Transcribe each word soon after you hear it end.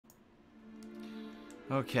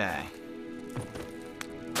Okay.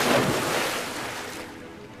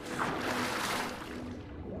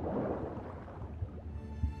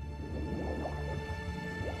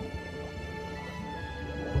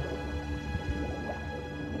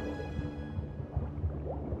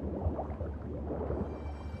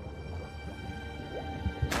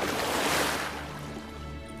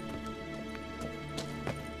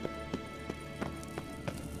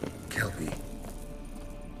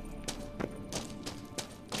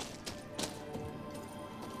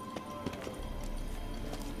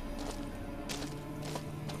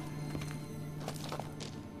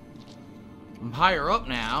 I'm higher up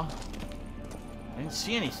now. I didn't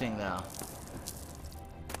see anything though.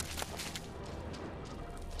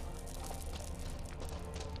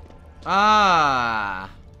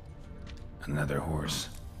 Ah! Another horse.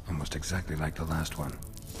 Almost exactly like the last one.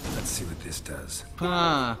 Let's see what this does.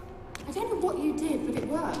 Huh. I don't know what you did, but it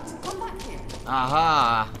worked. Come back here.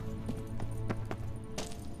 Aha!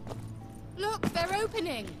 Look, they're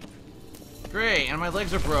opening. Great, and my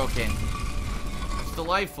legs are broken. It's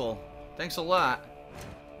delightful. Thanks a lot.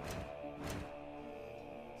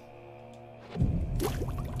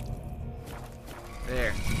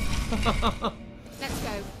 There. Let's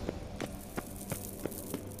go.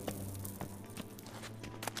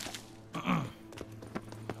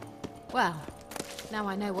 Well, now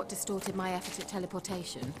I know what distorted my effort at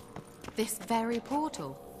teleportation. This very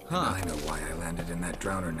portal. Huh. I know why I landed in that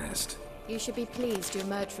drowner nest. You should be pleased you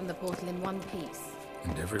emerged from the portal in one piece.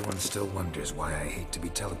 And everyone still wonders why I hate to be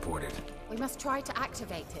teleported. We must try to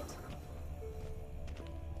activate it.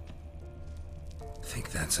 Think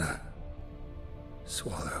that's a...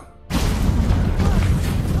 swallow.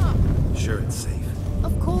 Up. Sure it's safe.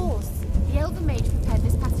 Of course. The Elven Mage prepared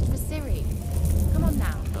this passage for Ciri. Come on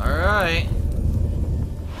now. Alright.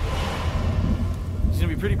 He's gonna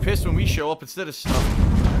be pretty pissed when we show up instead of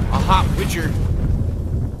a hot Witcher.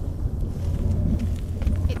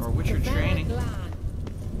 Or Witcher training.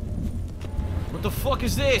 What the fuck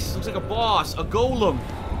is this? Looks like a boss. A golem.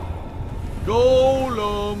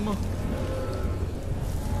 Golem. I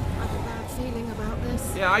have a bad feeling about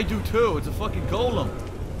this. Yeah, I do too. It's a fucking golem.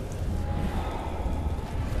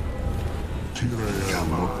 Tyrael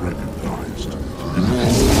not recognized.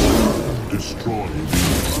 Destroy the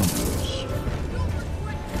intruders.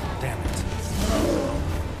 Damn it.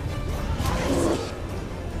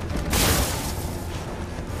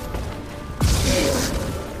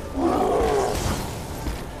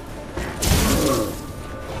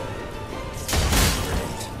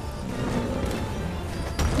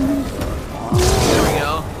 There we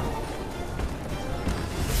go.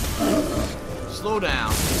 Slow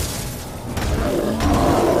down.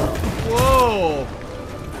 Whoa!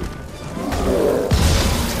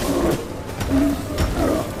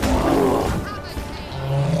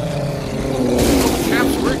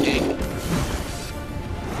 Trap's working.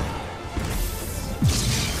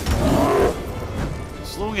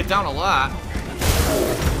 Slowing it down a lot.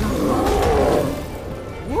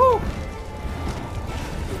 Woo!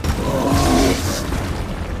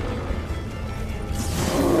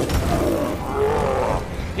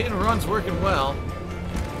 Hit and run's working well.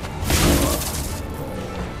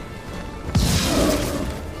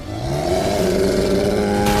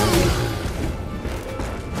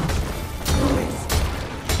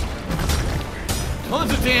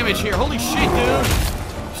 Tons of damage here. Holy shit, dude.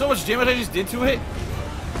 So much damage I just did to it.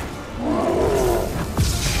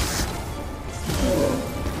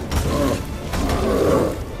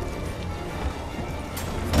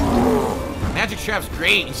 Magic Trap's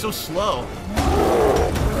great. He's so slow.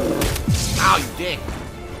 Ow, you dick.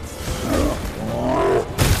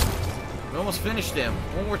 We almost finished him.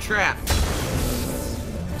 One more trap.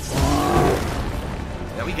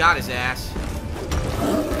 Yeah, we got his ass.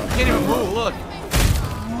 Can't even move, look.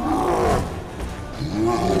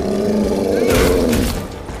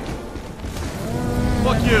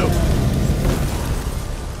 Fuck you.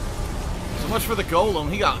 So much for the golem.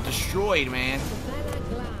 He got destroyed, man.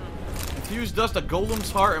 Infused dust, a golem's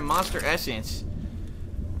heart, and monster essence.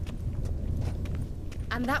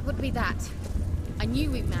 And that would be that. I knew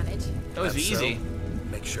we'd manage. That was easy. So,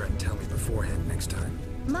 make sure and tell me beforehand next time.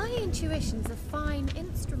 My intuition's a fine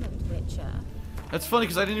instrument, Witcher. That's funny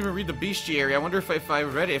because I didn't even read the bestiary. I wonder if I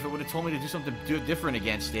read it, if it would have told me to do something different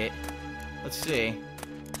against it. Let's see.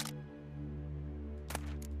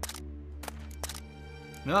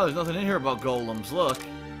 No, there's nothing in here about golems. Look.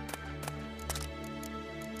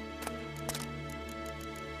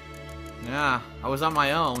 Yeah, I was on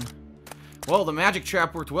my own. Well, the magic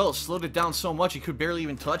trap worked well. It slowed it down so much he could barely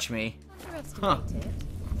even touch me. Underestimate it.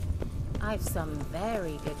 I've some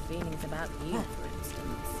very good feelings about you, for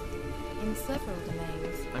instance. In several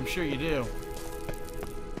domains. I'm sure you do.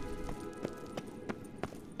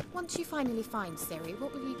 Once you finally find Siri,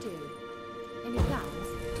 what will you do? Any plans?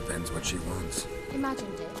 Depends what she wants.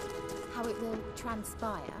 Imagined it. How it will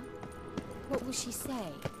transpire. What will she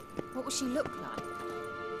say? What will she look like?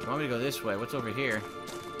 You want me to go this way? What's over here?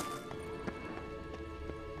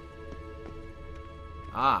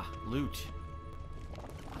 Ah, loot.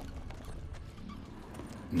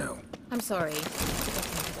 No. I'm sorry. I'm getting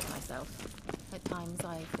ahead of myself. At times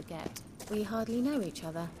I forget. We hardly know each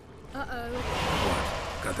other. Uh-oh.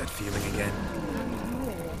 What? Got that feeling again? And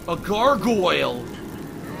more. A gargoyle!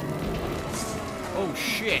 Oh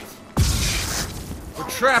shit. We're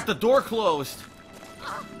trapped, the door closed.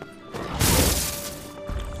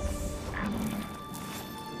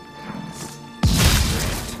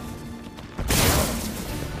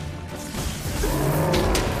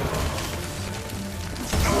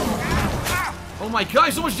 Oh my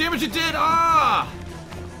god, so much damage it did! Ah!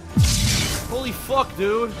 Holy fuck,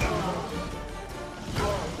 dude.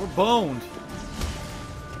 We're boned.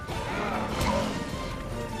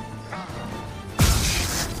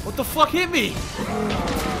 What the fuck hit me?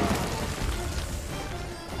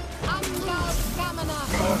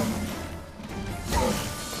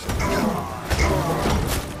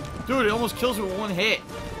 Dude, it almost kills me with one hit.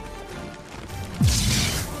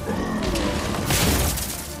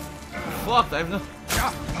 Fucked, I have no...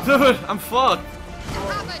 Dude, I'm fucked.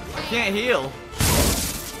 I can't heal.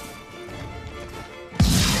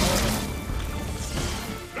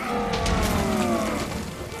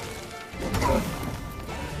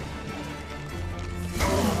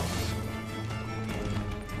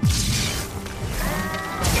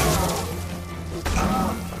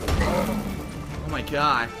 Oh my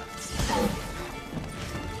god.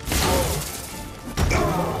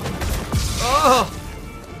 Oh!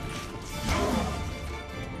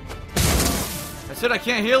 I said I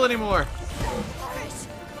can't heal anymore.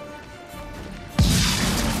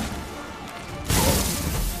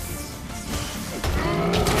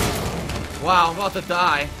 Wow, I'm about to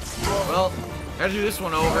die. Well, gotta do this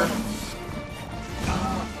one over.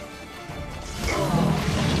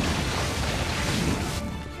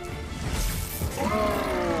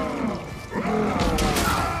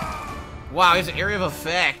 Wow, he's an area of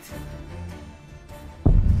effect.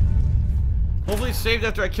 Hopefully it saved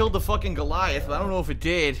after I killed the fucking Goliath, but I don't know if it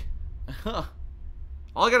did. All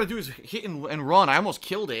I gotta do is hit and run. I almost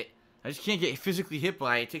killed it. I just can't get physically hit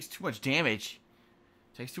by it. It takes too much damage.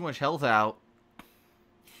 It takes too much health out.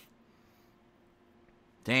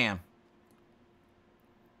 Damn.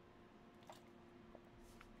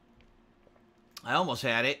 I almost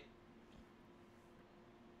had it.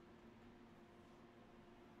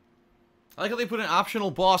 I like how they put an optional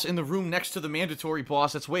boss in the room next to the mandatory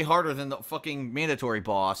boss. That's way harder than the fucking mandatory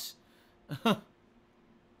boss.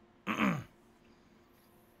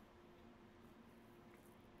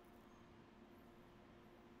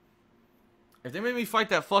 If they made me fight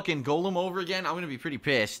that fucking golem over again, I'm gonna be pretty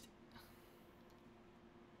pissed.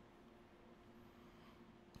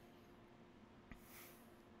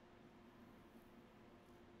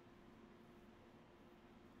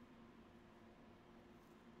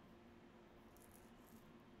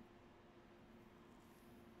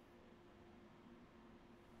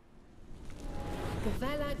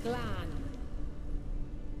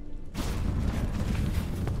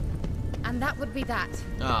 And that would be that.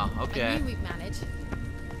 Oh, okay. I knew we'd manage.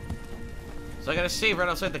 So I gotta save right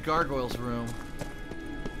outside the Gargoyles room.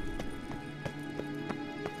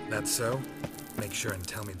 That's so? Make sure and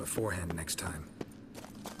tell me beforehand next time.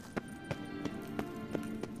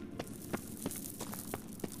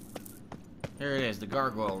 Here it is, the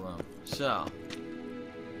Gargoyle room. So.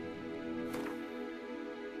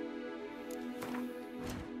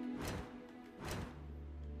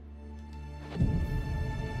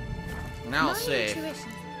 Now I'll save.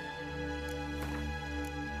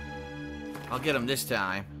 I'll get him this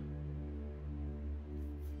time.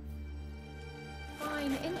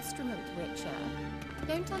 Fine instrument, Witcher.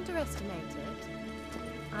 Don't underestimate it.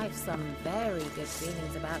 I've some very good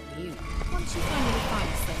feelings about you. Once you finally find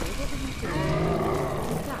Siri, what will you do?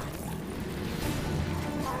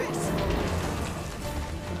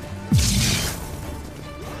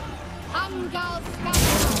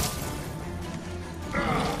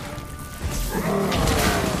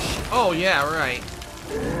 Oh yeah, right.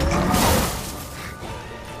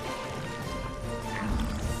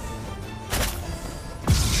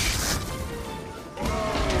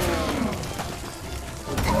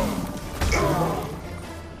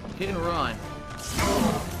 Hit and run.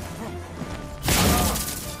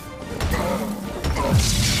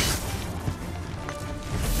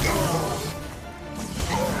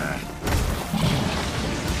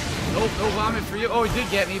 vomit for you. Oh, he did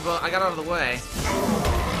get me, but I got out of the way.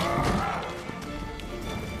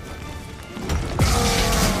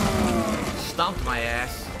 Stomped my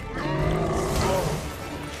ass.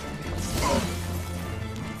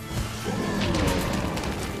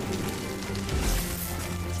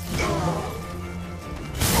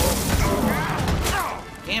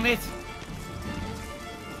 Damn it!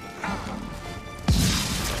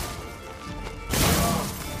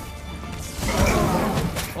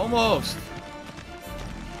 Almost.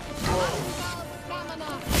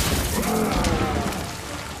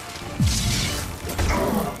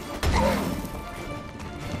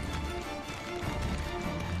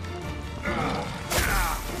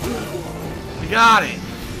 We got it.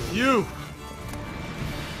 You.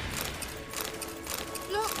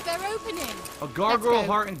 Look, they're opening. A gargoyle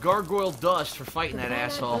heart and gargoyle dust for fighting that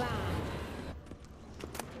asshole.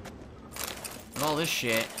 And all this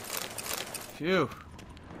shit. Phew.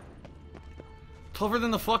 Tougher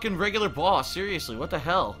than the fucking regular boss. Seriously, what the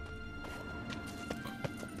hell?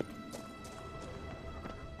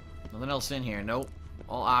 Nothing else in here. Nope.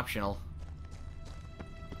 All optional.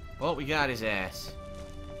 Well, we got his ass.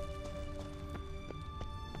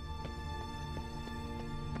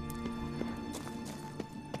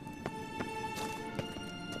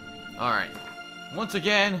 Alright. Once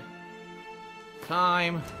again,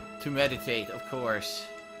 time to meditate, of course.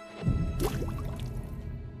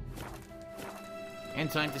 And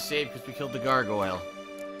time to save because we killed the gargoyle.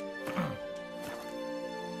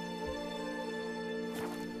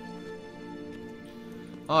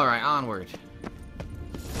 Alright, onward.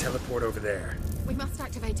 Teleport over there. We must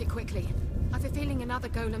activate it quickly. I've a feeling another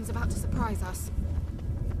golem's about to surprise us.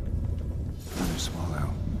 Another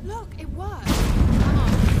swallow. Look, it worked. Come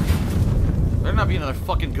on. Better not be another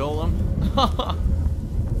fucking golem.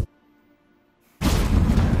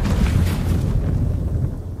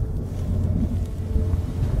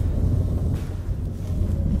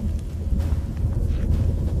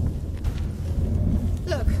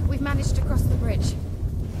 Look, we've managed to cross the bridge.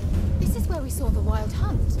 This is where we saw the wild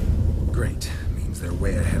hunt. Great. Means they're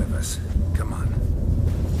way ahead of us. Come on.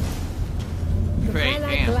 Great,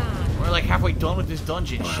 damn. We're like halfway done with this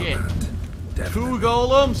dungeon. Shit. Definitely. 2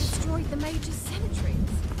 golems? Destroyed the major cemeteries.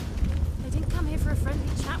 They didn't come here for a friendly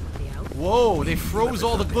chat with the elf. Whoa, they froze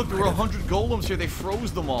all the... Look, there were 100 golems here. They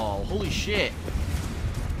froze them all. Holy shit.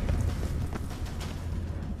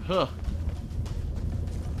 Huh.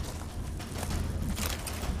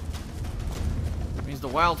 Means the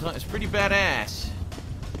wild hunt is pretty badass.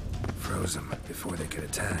 Froze them before they could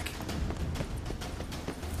attack.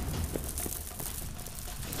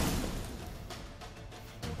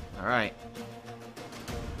 Alright.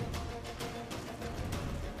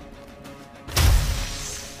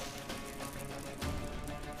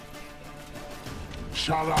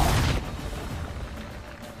 Shala!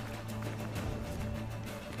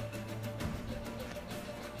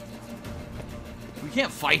 We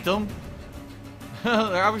can't fight them.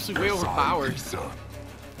 They're obviously way overpowered.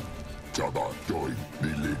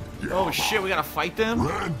 Oh shit, we gotta fight them?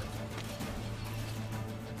 Red.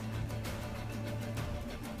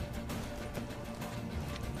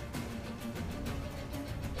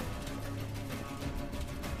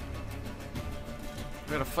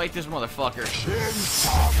 We gotta fight this motherfucker.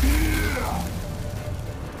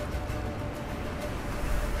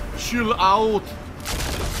 Chill out.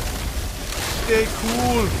 Stay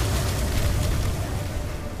cool.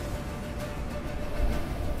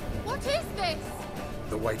 What is this?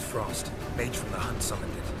 The white frost. Mage from the hunt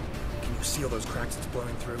summoned it. Can you seal those cracks it's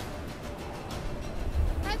blowing through?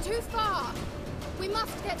 They're too far. We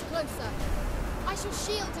must get closer. I shall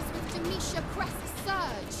shield us with Demetia Crest's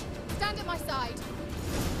surge. Stand at my side.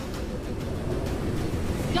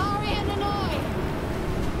 Darian and I.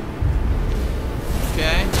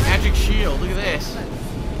 Okay, magic shield. Look at this.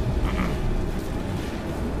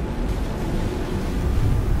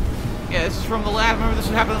 Yeah, this is from the last. Remember, this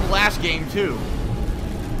happened in the last game too.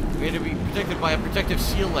 We had to be protected by a protective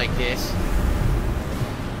seal like this.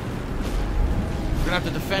 We're gonna have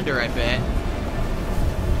to defend her, I bet.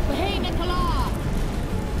 Hey, Nicola.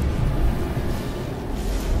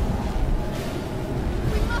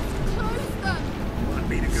 We must close them. Want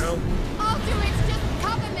me to go? I'll do it. Just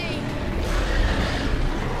cover me.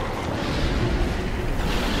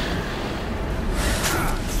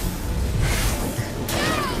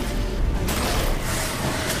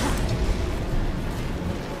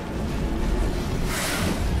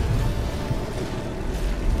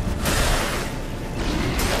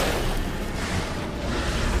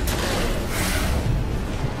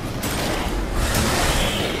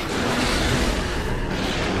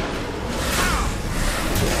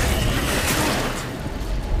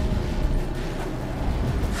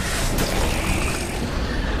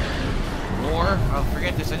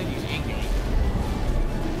 DSPGaming.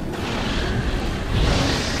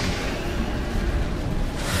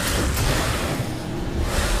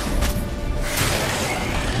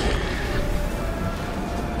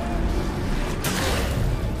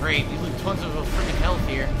 Great, you lose tons of freaking health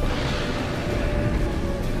here.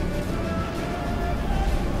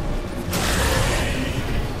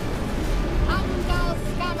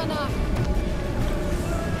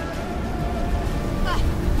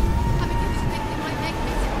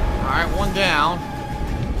 Alright, one down.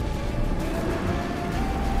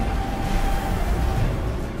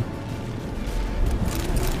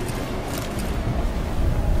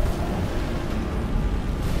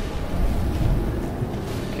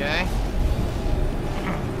 Okay.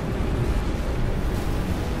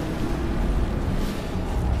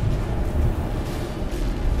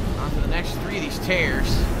 On to the next 3 of these tears.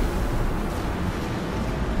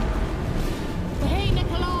 Hey,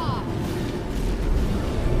 Nicola!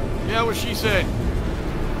 Yeah, what she said.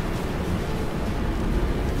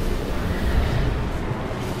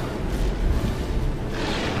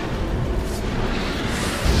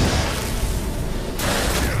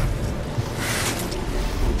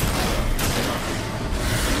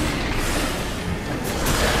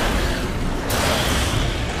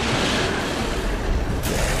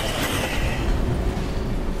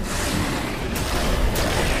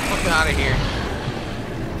 Fuck out of here.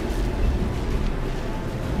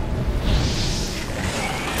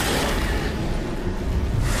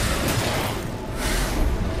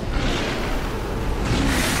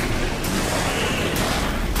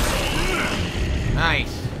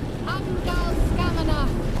 Nice.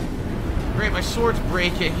 Great, my sword's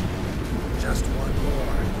breaking. Just one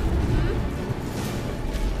more.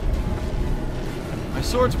 My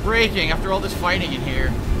sword's breaking after all this fighting in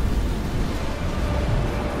here.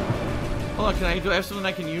 Hold on, do I have something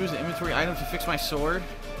I can use, an inventory item to fix my sword?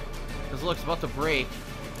 Because look, it's about to break.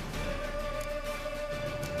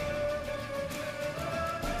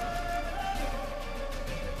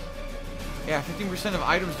 Yeah, 15% of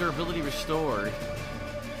items durability restored.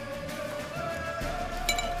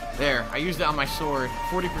 There, I used it on my sword.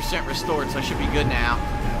 40% restored, so I should be good now.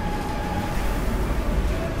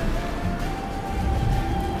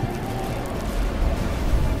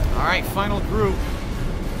 Alright, final group.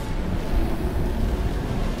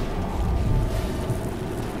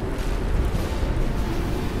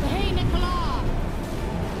 Hey, Nicola!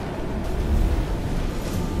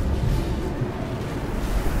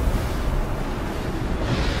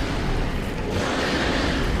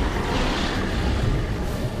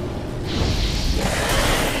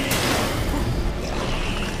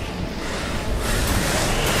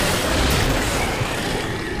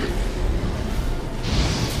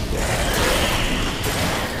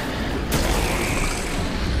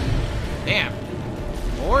 Damn.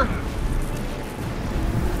 More?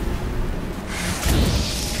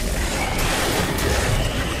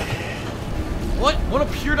 What? What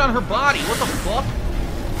appeared on her body? What the fuck?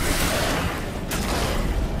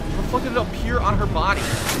 What the fuck did it appear on her body?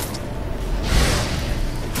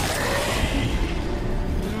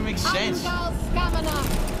 Doesn't even make sense.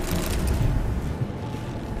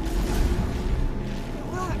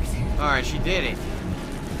 Alright, she did it.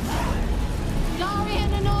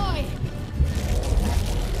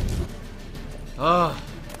 Oh.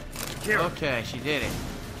 Okay, she did it.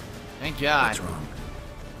 Thank God. What's wrong?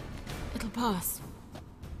 It'll pass.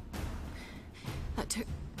 That took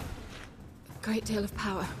a great deal of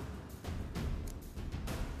power.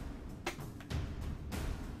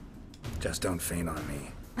 Just don't faint on me.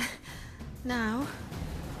 Now,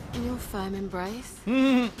 in your firm embrace,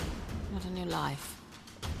 not a new life.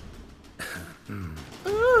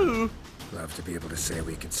 Ooh. Love to be able to say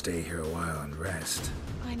we could stay here a while and rest.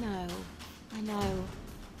 I know. I know.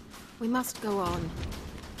 We must go on.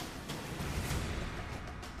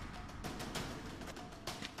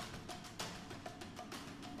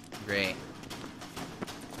 Great.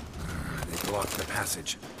 They blocked the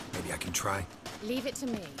passage. Maybe I can try. Leave it to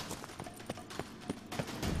me.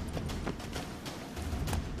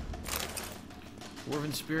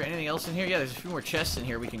 Dwarven Spirit, anything else in here? Yeah, there's a few more chests in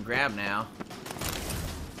here we can grab now.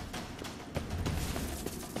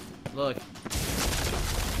 Look.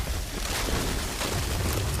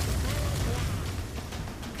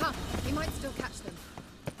 Come, we might still catch them.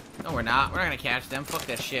 No, we're not. We're not gonna catch them. Fuck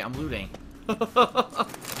that shit. I'm looting.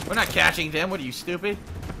 We're not catching them. What are you, stupid?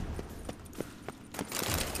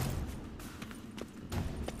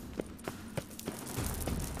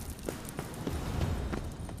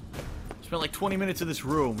 Spent like 20 minutes in this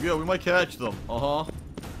room. Yeah, we might catch them. Uh-huh.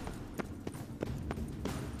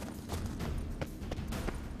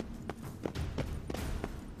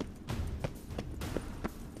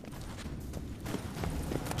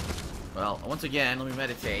 Well, once again, let me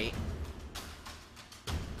meditate.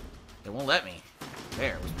 It won't let me.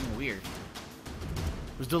 There, it was being weird.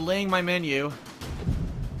 It was delaying my menu.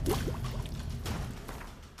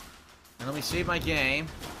 And let me save my game.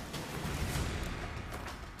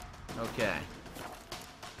 Okay.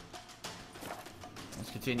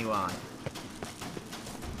 Let's continue on.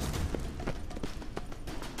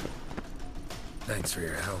 Thanks for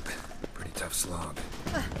your help. Pretty tough slog.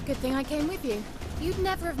 Good thing I came with you. You'd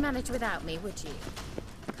never have managed without me, would you?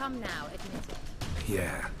 Come now, admit it.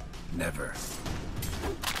 Yeah, never.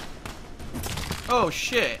 Oh,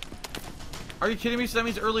 shit. Are you kidding me? So that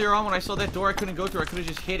means earlier on when I saw that door I couldn't go through, I could have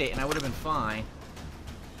just hit it and I would have been fine.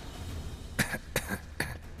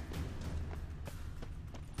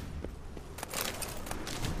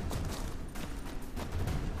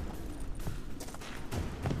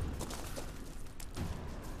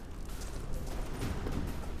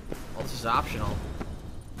 Well, this is optional.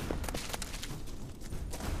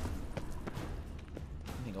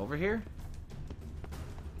 Anything over here?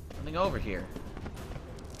 Nothing over here.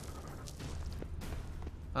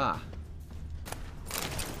 Ah.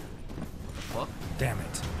 What the fuck? Damn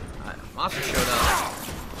it. Monster showed up.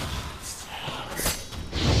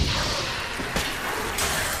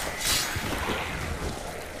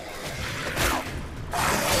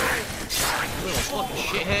 Little fucking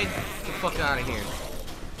shithead. Get the fuck out of here.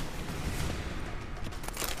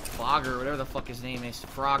 Fogger, whatever the fuck his name is.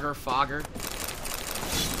 Fogger.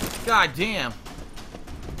 God damn.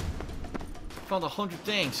 Found 100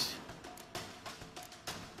 things.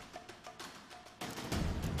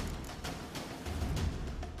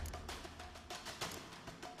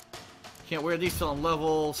 Can't wear these till I'm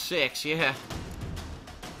level 6, yeah.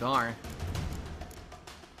 Darn.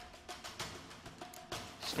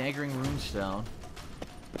 Staggering runestone.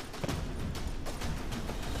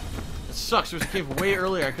 It sucks. There's a cave way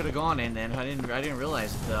earlier I could have gone in, and I didn't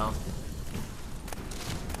realize it though.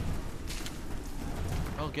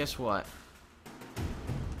 Well, guess what?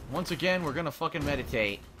 Once again, we're gonna fucking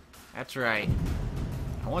meditate. That's right.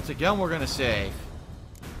 And once again, we're gonna save.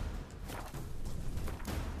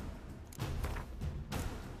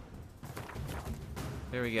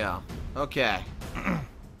 There we go. Okay.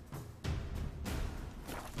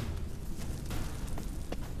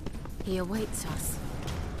 He awaits us.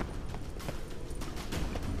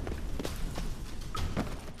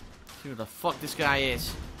 See who the fuck this guy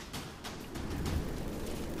is.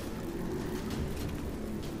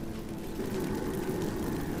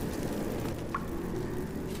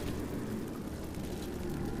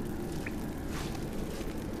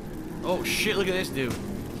 Oh shit, look at this dude.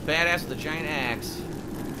 Badass with a giant axe.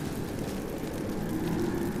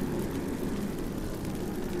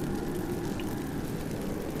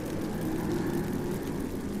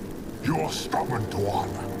 You're stubborn, Tuan.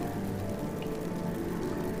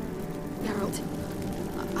 Geralt,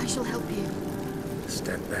 I shall help you.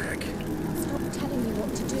 Step back. Stop telling me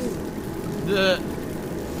what to do.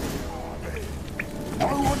 I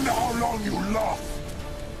wonder how long you last.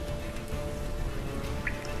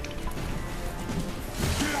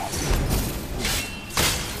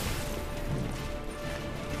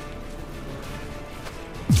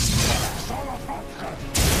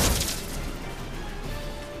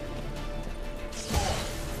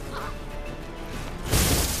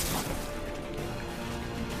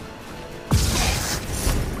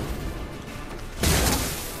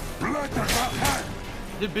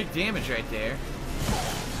 Did big damage right there.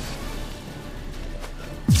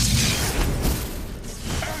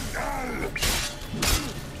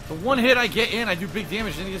 The one hit I get in, I do big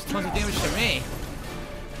damage, and he does tons of damage to me.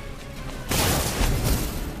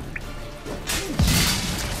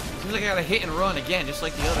 Seems like I gotta hit and run again, just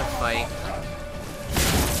like the other fight.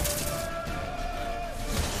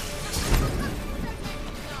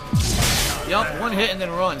 Yup, one hit and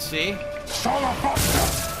then run, see?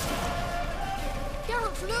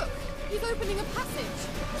 Geralt, look! He's opening a passage.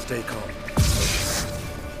 Stay calm.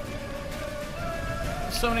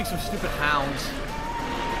 Summoning some stupid hounds.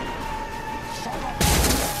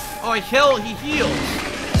 Oh, he heals.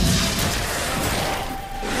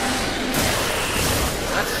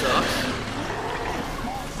 That sucks.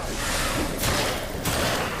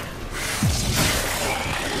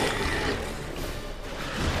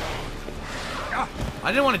 I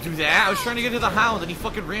didn't want to do that. I was trying to get to the hound, and he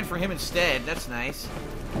fucking ran for him instead. That's nice.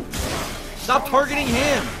 Stop targeting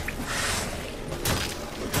him.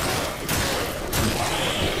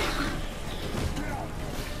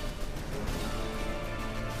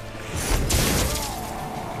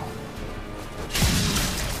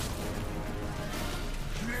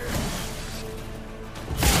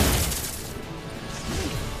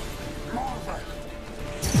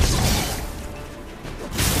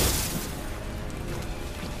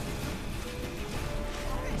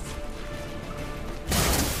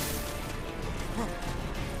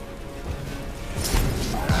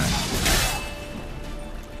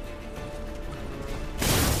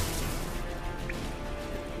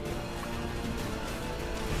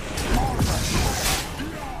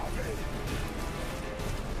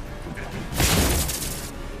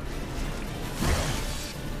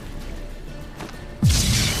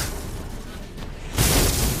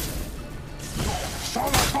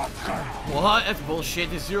 What? That's bullshit.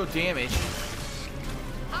 There's 0 damage.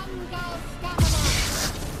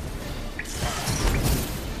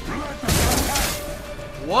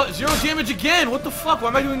 What? 0 damage again? What the fuck? Why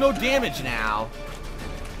am I doing no damage now?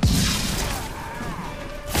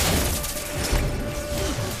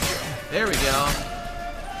 There we go.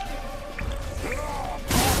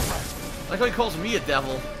 I like how he calls me a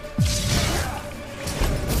devil.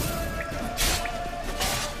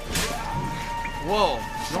 Whoa,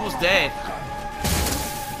 he's almost dead.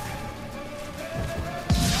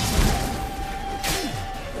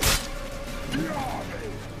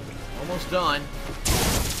 Almost done.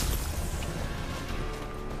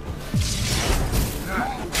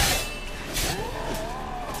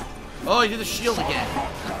 Oh, he did the shield again.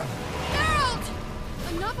 Geralt!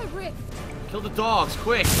 Another rift. Kill the dogs,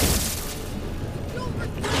 quick.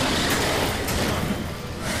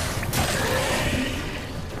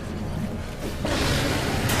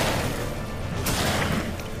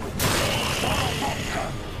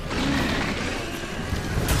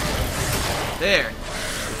 There.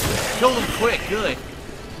 Killed him quick, good.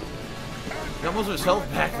 Got most of his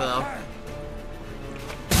health back though.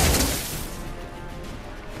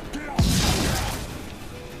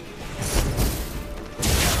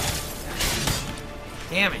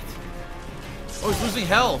 Damn it. Oh, he's losing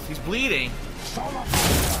health. He's bleeding.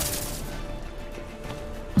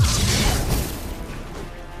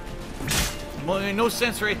 Well, it made no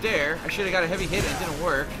sense right there. I should have got a heavy hit and it didn't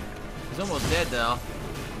work. He's almost dead though.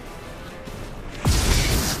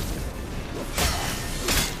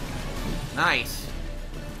 Nice.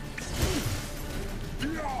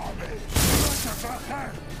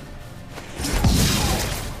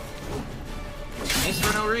 Miss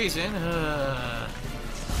for no reason.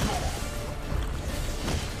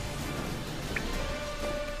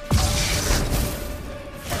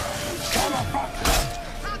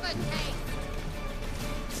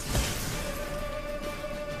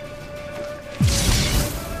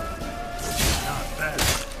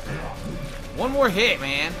 One more hit,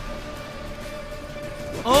 man.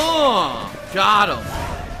 Oh, got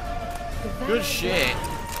him. Good shit.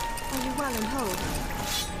 Are you well and whole?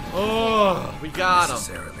 Oh, we got him.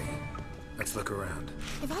 Necessarily. Let's look around.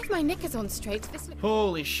 If I've my knickers on straight, this looks...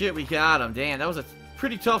 Holy shit, we got him. Damn, that was a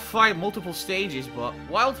pretty tough fight, multiple stages, but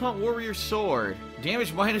Wild Hunt Warrior Sword.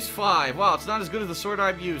 Damage -5. Wow, it's not as good as the sword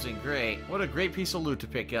I'm using. Great. What a great piece of loot to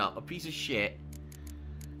pick up. A piece of shit.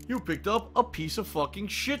 You picked up a piece of fucking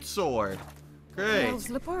shit sword. Great. Wells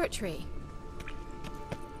Laboratory.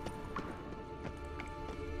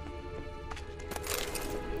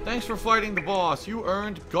 Thanks for fighting the boss. You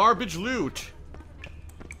earned garbage loot.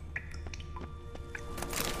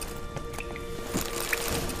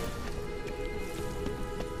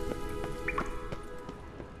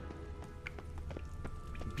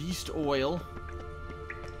 Beast oil.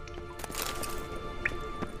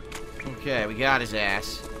 Okay, we got his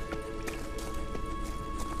ass.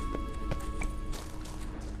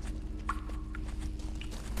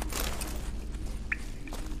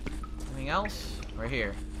 Anything else? Right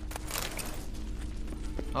here.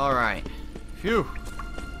 Alright. Phew.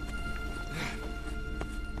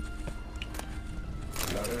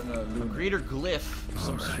 A greater glyph of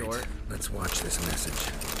some sort. Let's watch this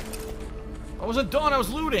message. I wasn't done, I was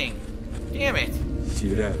looting! Damn it!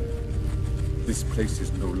 Tyrell, this place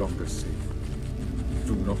is no longer safe.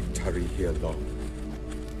 Do not tarry here long.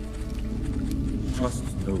 Trust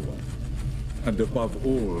no one. And above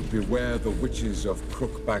all, beware the witches of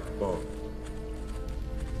Crookback Bog.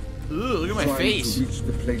 Ooh, look at my Try face. to reach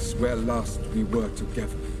the place where last we were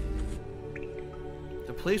together.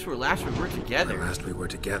 The place where last we were together. The last we were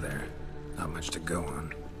together. Not much to go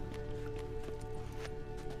on.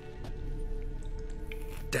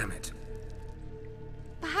 Damn it.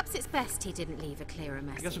 Perhaps it's best he didn't leave a clearer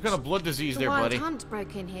message. Guess what kind of blood disease The there, Wild buddy? Hunt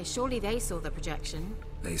broke in here. Surely they saw the projection.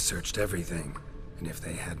 They searched everything. And if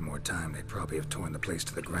they had more time, they'd probably have torn the place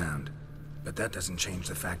to the ground. But that doesn't change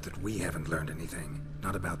the fact that we haven't learned anything.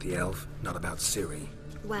 Not about the elf, not about Ciri.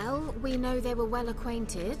 Well, we know they were well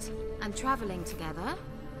acquainted and traveling together.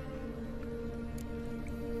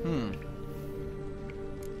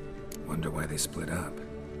 Wonder why they split up.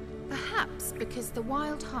 Perhaps because the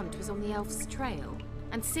Wild Hunt was on the elf's trail,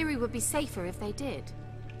 and Ciri would be safer if they did.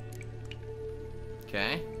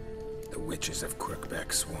 Okay. The witches of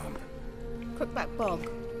Crookback Swamp. Crookback Bog.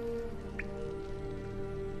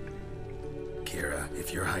 Kira,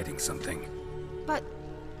 if you're hiding something... But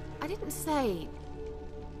I didn't say...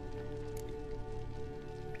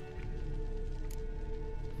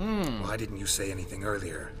 Why didn't you say anything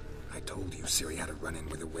earlier? I told you Ciri had a run-in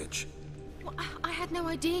with a witch. Well, I had no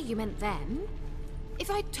idea you meant then. If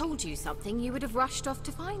I'd told you something, you would have rushed off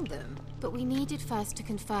to find them. But we needed first to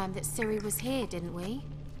confirm that Ciri was here, didn't we?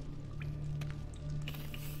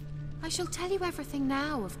 I shall tell you everything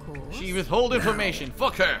now, of course. She withhold information.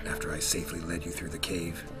 Fuck her. After I safely led you through the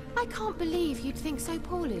cave. I can't believe you'd think so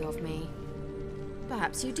poorly of me.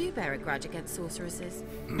 Perhaps you do bear a grudge against sorceresses.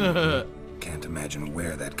 Can't imagine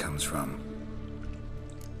where that comes from.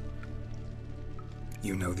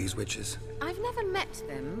 You know these witches? I've never met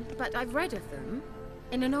them, but I've read of them.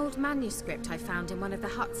 In an old manuscript I found in one of the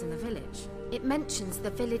huts in the village. It mentions the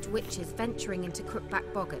village witches venturing into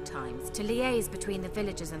Crookback Bog at times to liaise between the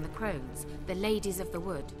villagers and the crones, the ladies of the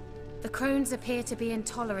wood. The crones appear to be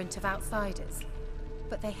intolerant of outsiders,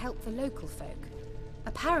 but they help the local folk.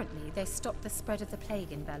 Apparently, they stop the spread of the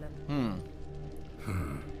plague in Velen.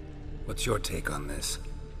 What's your take on this?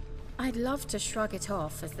 I'd love to shrug it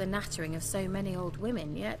off as the nattering of so many old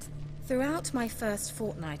women, yet throughout my first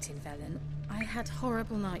fortnight in Velen, I had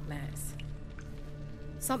horrible nightmares.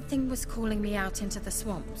 Something was calling me out into the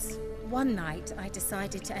swamps. One night, I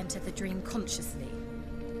decided to enter the dream consciously,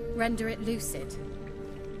 render it lucid.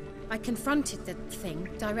 I confronted the thing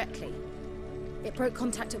directly. It broke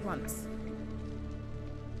contact at once.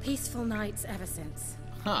 Peaceful nights ever since.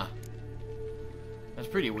 Huh. That's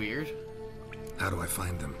pretty weird. How do I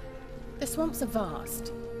find them? The swamps are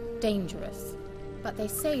vast, dangerous, but they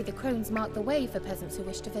say the crones mark the way for peasants who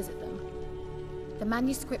wish to visit them. The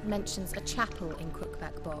manuscript mentions a chapel in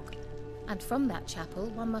Crookback Bog, and from that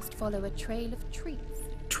chapel one must follow a trail of treats.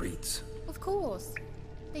 Treats? Of course.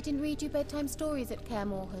 They didn't read you bedtime stories at Kaer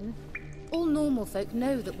Morhen. All normal folk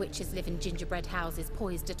know that witches live in gingerbread houses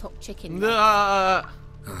poised atop chicken necks.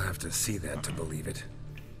 I'll have to see that to believe it.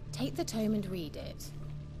 Take the tome and read it.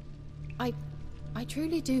 I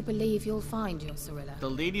truly do believe you'll find your Cirilla. The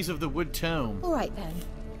Ladies of the Wood Tome. All right then.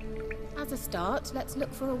 As a start, let's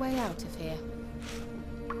look for a way out of here.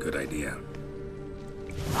 Good idea.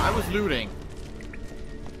 I was looting.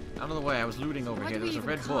 Out of the way, I was looting over Why here. do There was we a even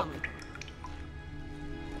red book. come?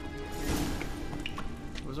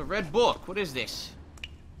 There was a red book. What is this?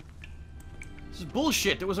 This is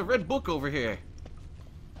bullshit. There was a red book over here.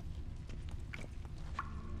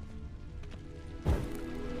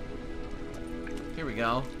 Here we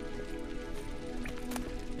go.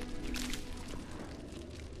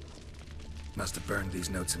 Must have burned these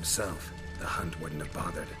notes himself. The hunt wouldn't have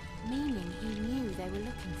bothered. Meaning he knew they were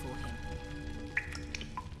looking for him.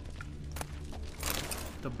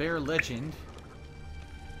 The Bear Legend.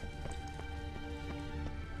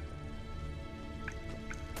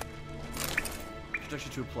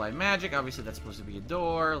 Introduction to Applied Magic. Obviously, that's supposed to be a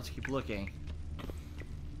door. Let's keep looking.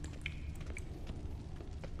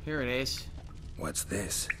 Here it is. What's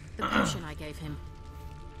this? The potion I gave him.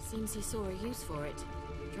 Seems he saw a use for it.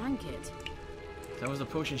 Drank it. That was the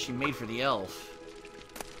potion she made for the elf.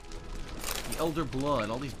 The Elder Blood.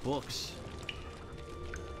 All these books.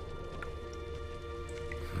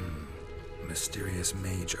 Mysterious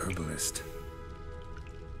mage herbalist.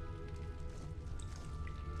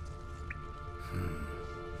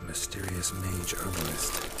 Mysterious mage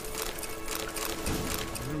herbalist.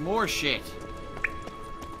 Even more shit.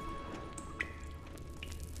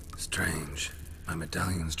 Strange. My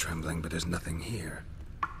medallion's trembling, but there's nothing here.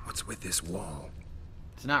 What's with this wall?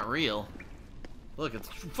 It's not real. Look, it's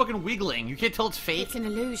fucking wiggling. You can't tell it's fake. It's an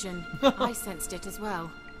illusion. I sensed it as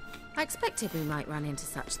well. I expected we might run into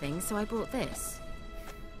such things, so I brought this.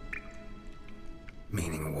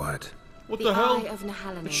 Meaning what? What The the hell? Eye of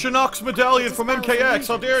Nahalani. It's Shinnok's medallion from Dispels MKX.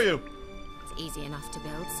 How illusions. dare you? It's easy enough to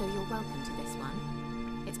build, so you're welcome to this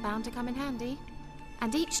one. It's bound to come in handy.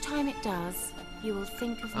 And each time it does, you will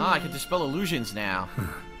think of me. Ah, I can dispel illusions now.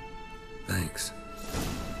 Thanks.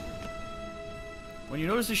 When you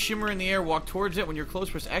notice a shimmer in the air, walk towards it. When you're close,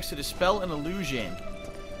 press X to dispel an illusion.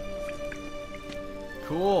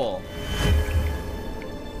 Cool.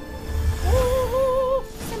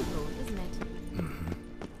 Simple, isn't it?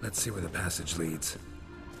 Let's see where the passage leads.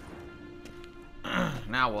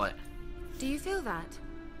 Now what? Do you feel that?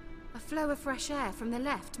 A flow of fresh air from the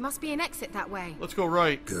left. Must be an exit that way. Let's go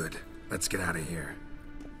right. Good. Let's get out of here.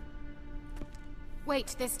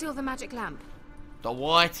 Wait, there's still the magic lamp. The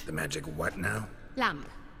what? The magic what now? Lamp.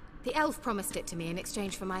 The elf promised it to me in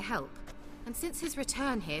exchange for my help. And since his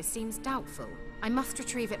return here seems doubtful, I must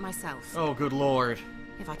retrieve it myself. Oh, good lord.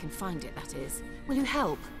 If I can find it, that is. Will you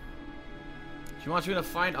help? She wants me to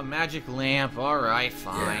find a magic lamp. Alright, Yeah,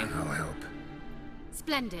 fine. I'll help.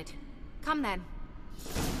 Splendid. Come then.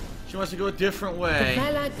 She wants to go a different way.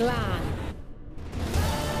 Bella Glan.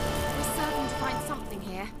 We're certain to find something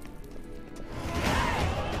here.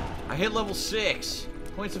 I hit level 6.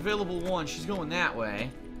 Points available 1. She's going that way.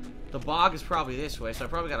 The bog is probably this way, so I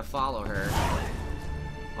probably gotta follow her.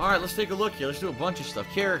 Alright, let's take a look here. Let's do a bunch of stuff.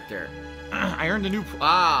 Character. I earned a new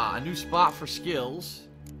spot for skills.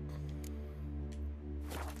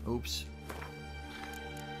 Oops.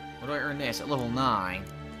 What do I earn this? At level 9.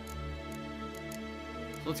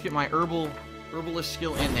 So let's get my herbalist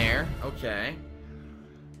skill in there. Okay.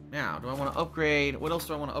 Now, do I want to upgrade? What else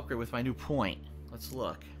do I want to upgrade with my new point? Let's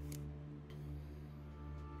look.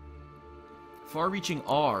 Far-reaching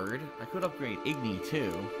Ard. I could upgrade Igni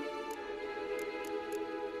too.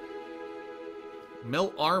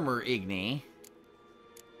 Melt Armor Igni.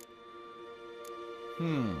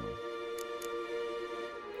 The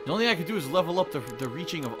only thing I could do is level up the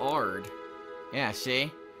reaching of Ard. Yeah,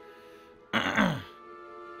 see?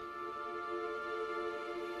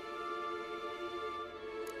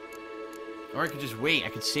 Or I could just wait. I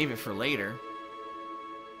could save it for later.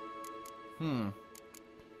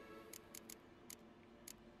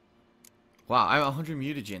 Wow, I have 100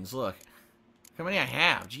 mutagens. Look. Look how many I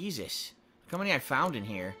have. Jesus. Look how many I found in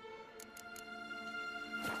here.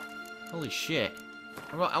 Holy shit.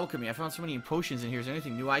 What about alchemy? I found so many potions in here. Is there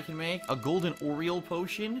anything new I can make? A golden Oriole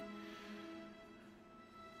potion?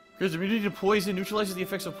 Because immunity to poison neutralizes the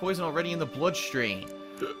effects of poison already in the bloodstream.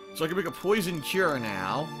 So I can make a poison cure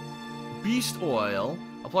now. Beast oil.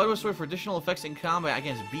 Apply to a sword for additional effects in combat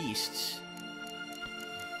against beasts.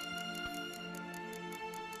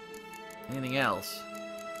 Anything else?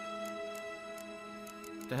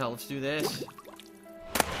 What the hell? Let's do this.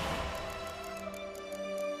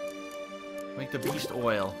 Make the beast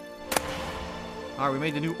oil. Alright, we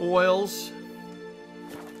made the new oils.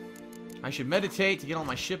 I should meditate to get all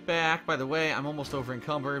my shit back. By the way, I'm almost over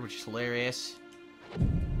encumbered, which is hilarious.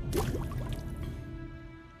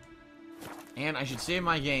 And I should save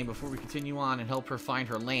my game before we continue on and help her find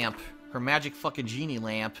her lamp. Her magic fucking genie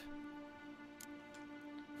lamp.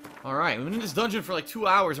 Alright, we've been in this dungeon for like 2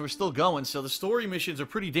 hours and we're still going, so the story missions are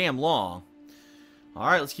pretty damn long.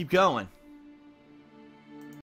 Alright, let's keep going.